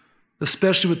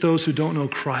 especially with those who don't know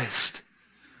Christ.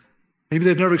 Maybe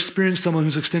they've never experienced someone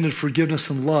who's extended forgiveness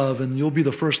and love, and you'll be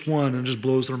the first one, and it just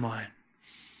blows their mind.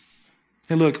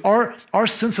 Hey, look, our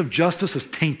sense of justice is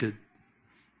tainted.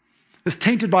 It's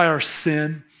tainted by our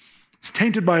sin. It's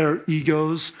tainted by our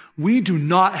egos. We do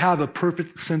not have a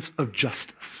perfect sense of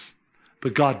justice,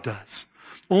 but God does.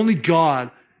 Only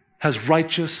God has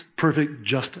righteous, perfect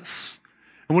justice.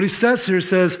 And what he says here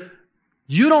says,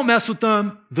 you don't mess with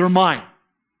them, they're mine.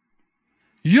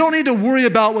 You don't need to worry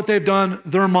about what they've done,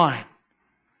 they're mine.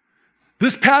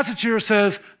 This passage here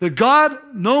says that God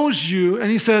knows you,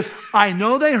 and he says, I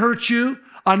know they hurt you.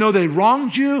 I know they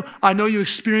wronged you. I know you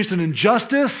experienced an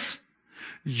injustice.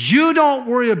 You don't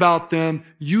worry about them.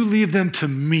 You leave them to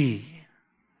me.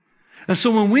 And so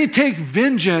when we take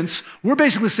vengeance, we're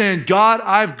basically saying, God,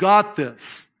 I've got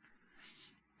this.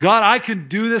 God, I can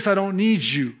do this. I don't need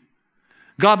you.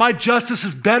 God, my justice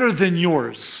is better than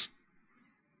yours.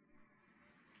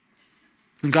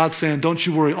 And God's saying, don't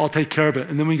you worry, I'll take care of it.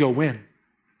 And then we go, when?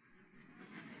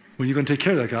 When are you going to take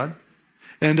care of that, God?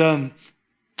 And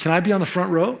can I be on the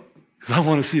front row? Because I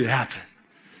want to see it happen.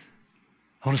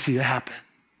 I want to see it happen.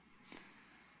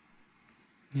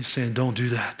 He's saying, don't do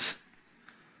that.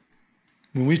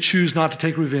 When we choose not to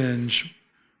take revenge,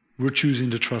 we're choosing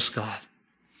to trust God.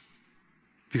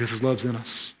 Because his love's in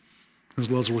us. His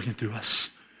love's working through us.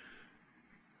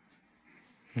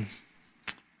 He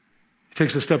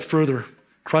takes it a step further.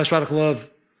 Christ's radical love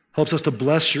helps us to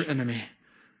bless your enemy.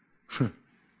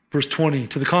 Verse 20,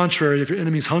 to the contrary, if your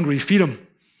enemy is hungry, feed him.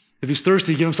 If he's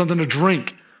thirsty, give him something to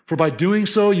drink. For by doing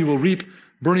so, you will reap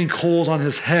burning coals on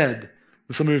his head.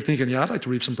 And some of you are thinking, yeah, I'd like to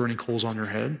reap some burning coals on your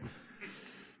head.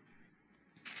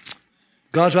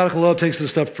 God's radical love takes it a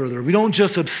step further. We don't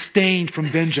just abstain from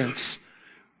vengeance.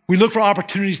 We look for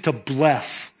opportunities to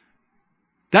bless.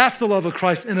 That's the love of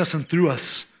Christ in us and through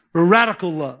us. A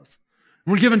radical love.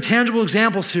 We're given tangible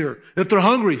examples here. If they're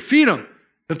hungry, feed them.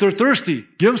 If they're thirsty,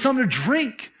 give them something to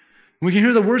drink. We can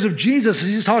hear the words of Jesus as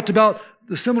he's talked about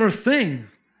the similar thing.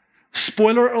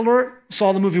 Spoiler alert,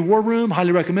 saw the movie War Room,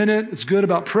 highly recommend it. It's good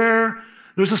about prayer.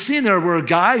 There's a scene there where a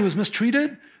guy who was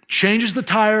mistreated changes the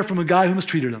tire from a guy who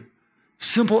mistreated him.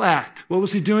 Simple act. What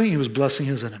was he doing? He was blessing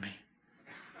his enemy.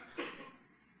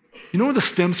 You know where this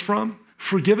stems from?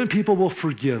 Forgiven people will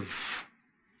forgive.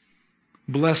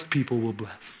 Blessed people will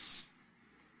bless.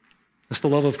 It's the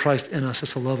love of Christ in us.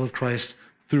 It's the love of Christ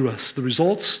through us. The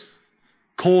results?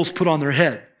 Coals put on their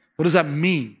head. What does that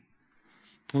mean?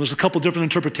 Well, there's a couple different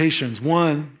interpretations.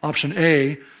 One, option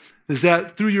A, is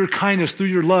that through your kindness, through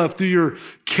your love, through your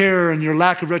care and your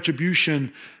lack of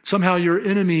retribution, somehow your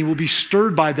enemy will be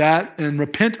stirred by that and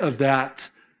repent of that.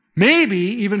 Maybe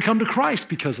even come to Christ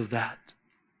because of that.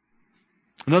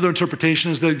 Another interpretation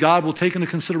is that God will take into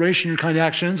consideration your kind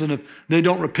actions, and if they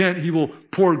don't repent, he will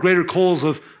pour greater coals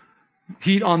of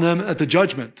heat on them at the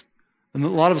judgment. And a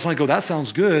lot of us might go, that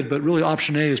sounds good, but really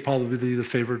option A is probably the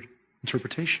favored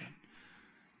interpretation.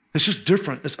 It's just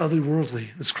different. It's otherworldly.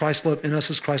 It's Christ's love in us.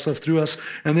 It's Christ's love through us.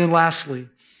 And then lastly,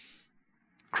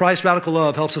 Christ's radical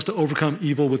love helps us to overcome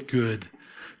evil with good.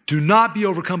 Do not be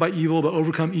overcome by evil, but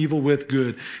overcome evil with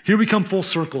good. Here we come full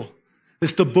circle.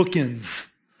 It's the bookends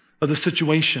of the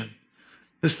situation.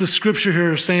 It's the scripture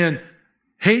here saying,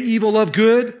 hate evil, love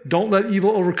good. Don't let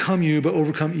evil overcome you, but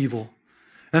overcome evil.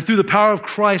 And through the power of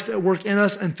Christ at work in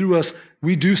us and through us,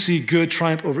 we do see good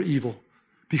triumph over evil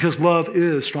because love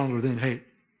is stronger than hate.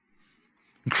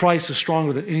 And Christ is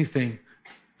stronger than anything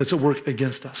that's at work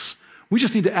against us. We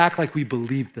just need to act like we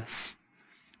believe this.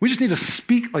 We just need to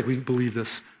speak like we believe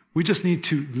this. We just need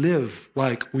to live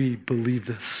like we believe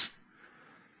this.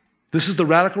 This is the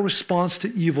radical response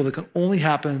to evil that can only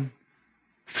happen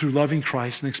through loving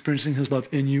Christ and experiencing his love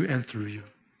in you and through you.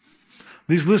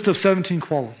 These list of 17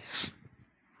 qualities,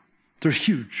 they're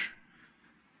huge.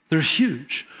 They're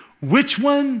huge. Which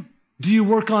one do you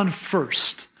work on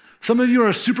first? Some of you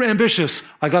are super ambitious.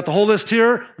 I got the whole list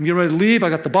here. I'm getting ready to leave. I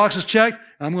got the boxes checked.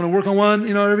 I'm going to work on one,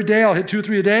 every day. I'll hit 2 or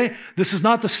 3 a day. This is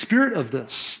not the spirit of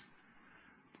this.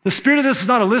 The spirit of this is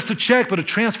not a list to check, but a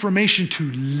transformation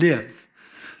to live.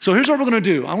 So here's what we're going to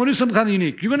do. I'm going to do something kind of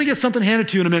unique. You're going to get something handed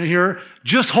to you in a minute here.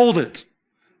 Just hold it.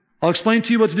 I'll explain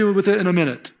to you what to do with it in a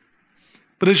minute.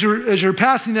 But as you're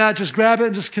passing that, just grab it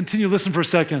and just continue to listen for a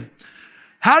second.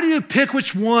 How do you pick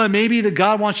which one maybe that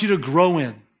God wants you to grow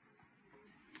in?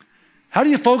 How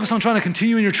do you focus on trying to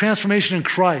continue in your transformation in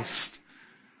Christ?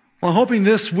 Well, I'm hoping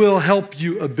this will help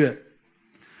you a bit.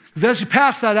 Because as you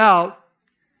pass that out,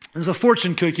 there's a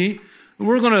fortune cookie.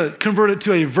 We're going to convert it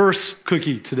to a verse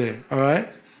cookie today, all right?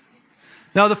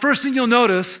 Now, the first thing you'll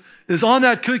notice is on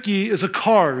that cookie is a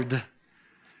card.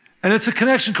 And it's a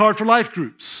connection card for life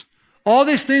groups. All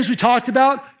these things we talked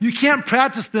about, you can't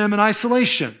practice them in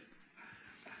isolation.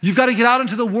 You've got to get out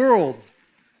into the world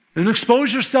and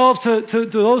expose yourselves to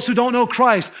those who don't know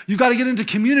Christ. You've got to get into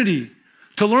community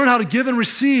to learn how to give and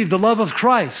receive the love of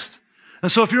Christ. And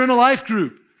so if you're in a life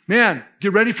group, man,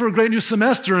 get ready for a great new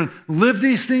semester and live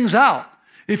these things out.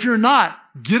 If you're not,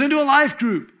 get into a life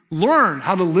group. Learn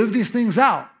how to live these things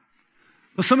out.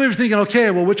 But some of you are thinking,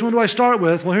 okay, well, which one do I start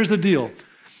with? Well, here's the deal.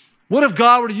 What if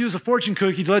God were to use a fortune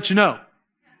cookie to let you know?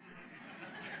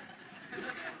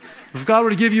 If God were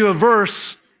to give you a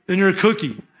verse in your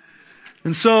cookie.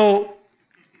 And so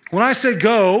when I say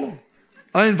go,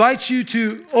 I invite you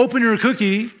to open your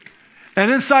cookie, and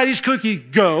inside each cookie,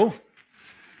 go.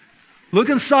 Look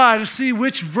inside and see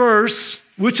which verse,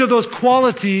 which of those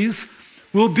qualities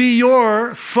will be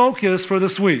your focus for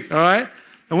this week, all right?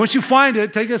 And once you find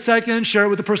it, take a second, share it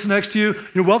with the person next to you.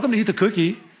 You're welcome to eat the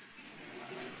cookie.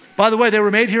 By the way, they were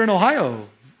made here in Ohio.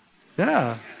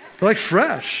 Yeah, they're like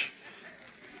fresh.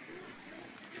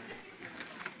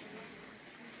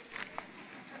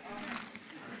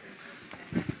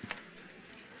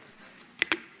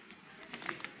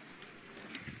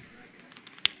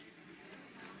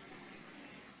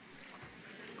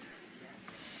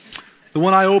 The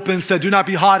one I opened said, do not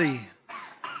be haughty,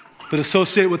 but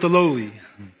associate with the lowly.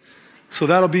 So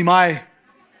that'll be my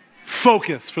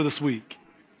focus for this week.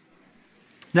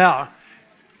 Now,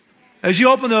 as you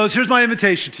open those, here's my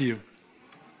invitation to you.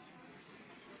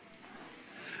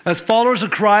 As followers of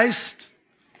Christ,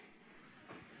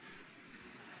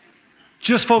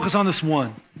 just focus on this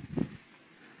one.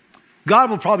 God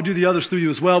will probably do the others through you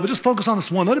as well, but just focus on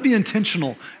this one. Let it be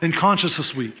intentional and conscious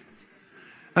this week.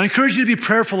 I encourage you to be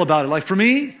prayerful about it. Like for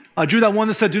me, I drew that one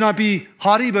that said, do not be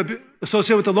haughty, but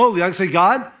associate with the lowly. I can say,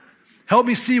 God, Help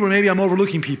me see where maybe I'm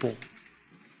overlooking people.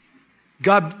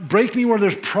 God, break me where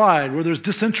there's pride, where there's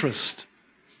disinterest.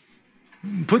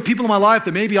 Put people in my life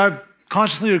that maybe I've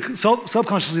consciously or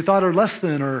subconsciously thought are less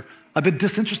than, or I've been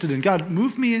disinterested in. God,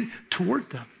 move me toward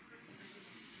them.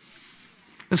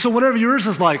 And so whatever yours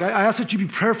is like, I ask that you be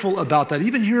prayerful about that.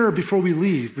 Even here before we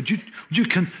leave, would you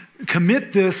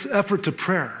commit this effort to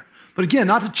prayer? But again,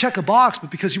 not to check a box,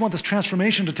 but because you want this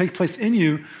transformation to take place in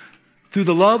you through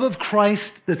the love of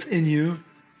Christ that's in you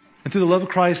and through the love of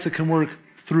Christ that can work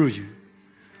through you.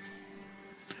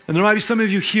 And there might be some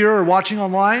of you here or watching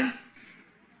online,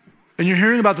 and you're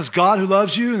hearing about this God who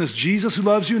loves you and this Jesus who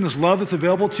loves you and this love that's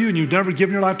available to you, and you've never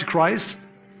given your life to Christ.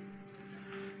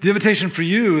 The invitation for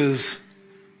you is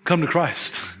come to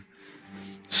Christ.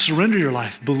 Surrender your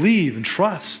life, believe and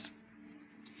trust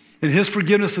in his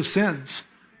forgiveness of sins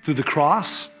through the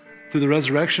cross, through the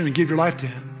resurrection, and give your life to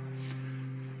him.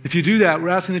 If you do that, we're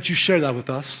asking that you share that with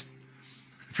us.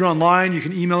 If you're online, you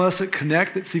can email us at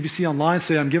connect@cvconline,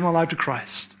 say, I'm giving my life to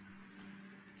Christ.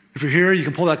 If you're here, you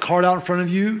can pull that card out in front of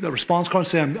you, that response card, and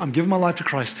say, I'm giving my life to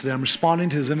Christ today. I'm responding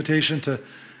to his invitation to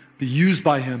be used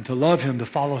by him, to love him, to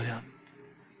follow him.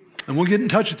 And we'll get in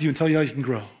touch with you and tell you how you can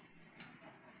grow.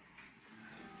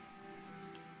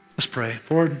 Let's pray.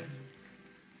 Lord,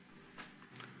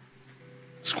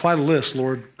 it's quite a list,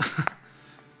 Lord.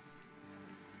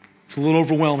 It's a little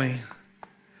overwhelming.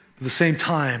 At the same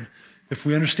time, if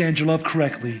we understand your love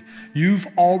correctly, you've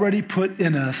already put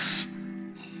in us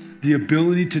the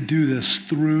ability to do this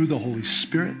through the Holy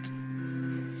Spirit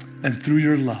and through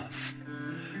your love.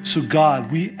 So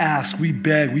God, we ask, we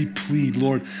beg, we plead,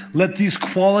 Lord, let these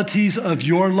qualities of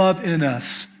your love in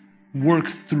us work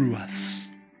through us.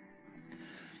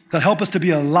 God, help us to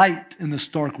be a light in this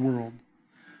dark world.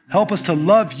 Help us to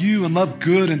love you and love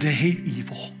good and to hate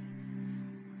evil.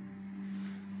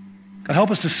 God,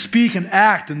 help us to speak and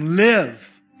act and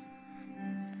live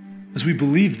as we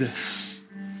believe this.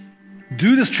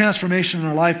 Do this transformation in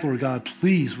our life, Lord God,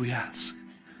 please, we ask.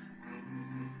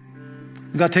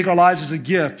 God, take our lives as a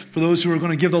gift for those who are going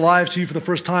to give their lives to you for the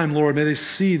first time, Lord. May they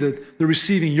see that they're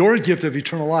receiving your gift of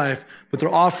eternal life, but they're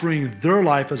offering their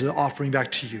life as an offering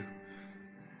back to you.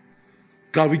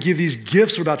 God, we give these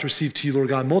gifts we're about to receive to you, Lord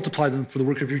God. Multiply them for the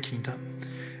work of your kingdom.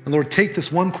 And Lord, take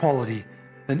this one quality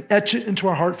and etch it into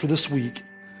our heart for this week.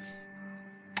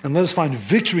 And let us find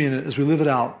victory in it as we live it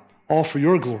out, all for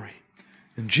your glory.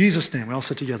 In Jesus' name, we all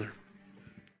sit together.